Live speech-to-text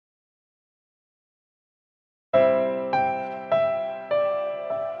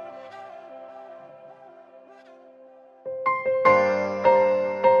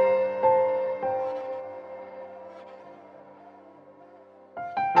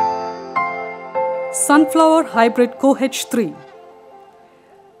Sunflower hybrid COH3.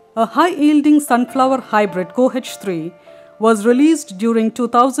 A high-yielding sunflower hybrid COH3 was released during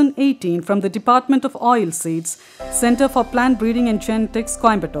 2018 from the Department of Oilseeds, Center for Plant Breeding and Genetics,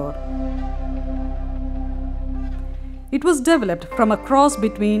 Coimbatore. It was developed from a cross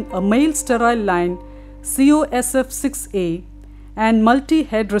between a male sterile line COSF6A and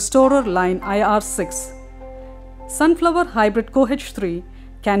multi-head restorer line IR6. Sunflower hybrid COH3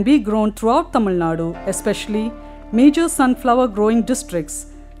 can be grown throughout Tamil Nadu, especially major sunflower growing districts,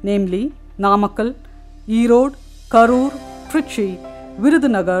 namely Namakkal, Erode, Karur, Trichy,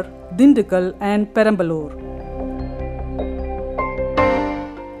 Virudhunagar, Dindigul and Perambalur.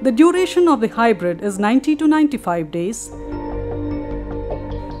 The duration of the hybrid is 90 to 95 days.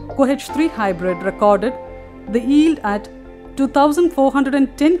 COH3 hybrid recorded the yield at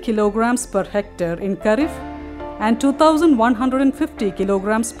 2,410 kilograms per hectare in Kharif and 2,150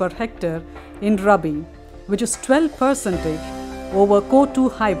 kilograms per hectare in Rabi, which is 12% over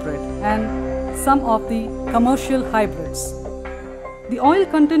COH2 hybrid and some of the commercial hybrids. The oil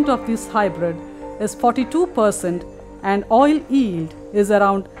content of this hybrid is 42% and oil yield is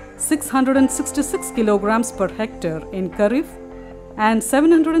around 666 kilograms per hectare in Kharif and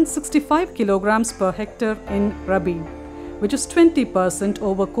 765 kilograms per hectare in Rabi, which is 20%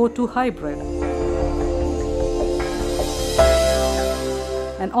 over COH2 hybrid.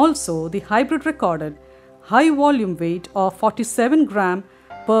 And also the hybrid recorded high volume weight of 47 gram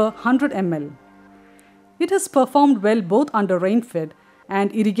per 100 ml. It has performed well both under rain-fed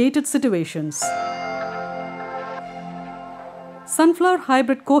and irrigated situations. Sunflower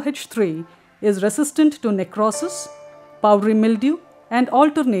hybrid COH3 is resistant to necrosis, powdery mildew and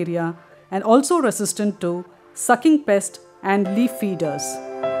alternaria, and also resistant to sucking pest and leaf feeders.